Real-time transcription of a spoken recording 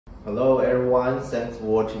Hello everyone, thanks for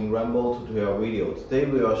watching Rainbow tutorial video. Today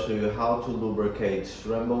we will show you how to lubricate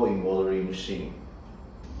Rainbow embroidery machine.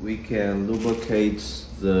 We can lubricate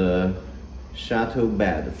the shuttle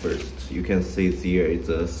bed first. You can see here is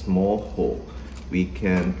a small hole. We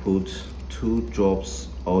can put 2 drops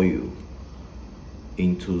oil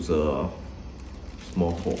into the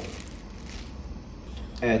small hole.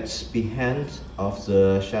 At behind of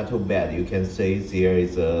the shuttle bed, you can see there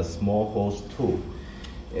is a small hose too.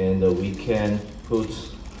 And we can put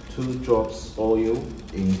 2 drops oil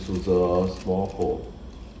into the small hole.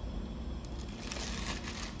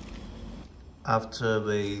 After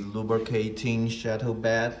we lubricating shuttle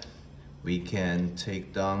bed, we can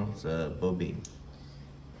take down the bobbin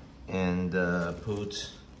and put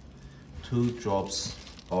 2 drops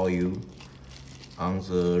oil on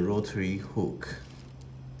the rotary hook.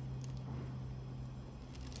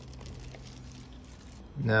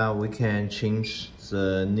 Now we can change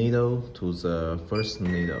the needle to the first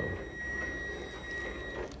needle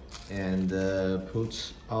and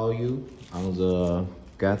put oil on the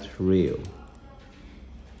gut reel.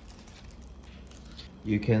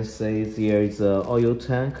 You can see there is an oil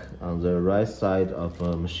tank on the right side of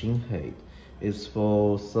the machine head. It's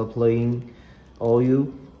for supplying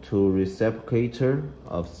oil to reciprocator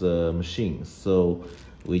of the machine. So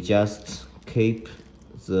we just keep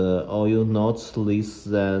the oil not less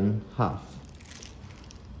than half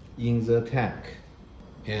in the tank,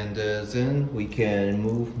 and then we can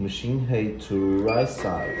move machine head to right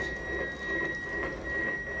side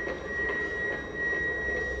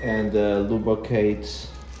and lubricate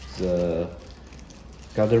the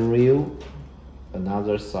gutter reel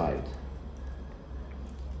another side.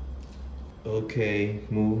 Okay,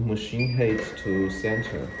 move machine head to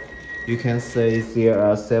center. You can see there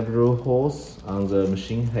are several holes on the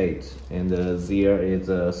machine head, and there is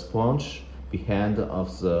a sponge behind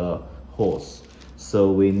of the hose.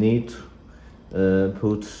 So we need to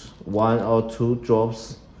put 1 or 2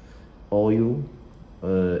 drops oil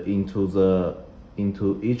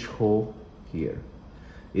into each hole here.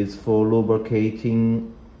 It's for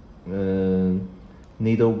lubricating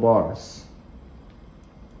needle bars.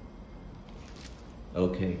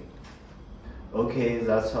 Okay,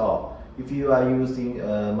 that's all. If you are using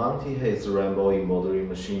a multi-head Rainbow embroidery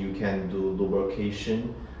machine, you can do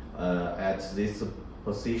lubrication at these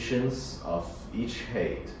positions of each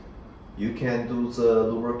head. You can do the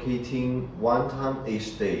lubricating 1 time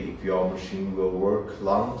each day if your machine will work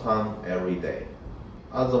long time every day.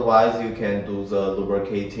 Otherwise, you can do the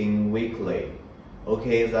lubricating weekly.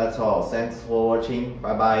 Okay, that's all. Thanks for watching.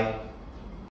 Bye bye.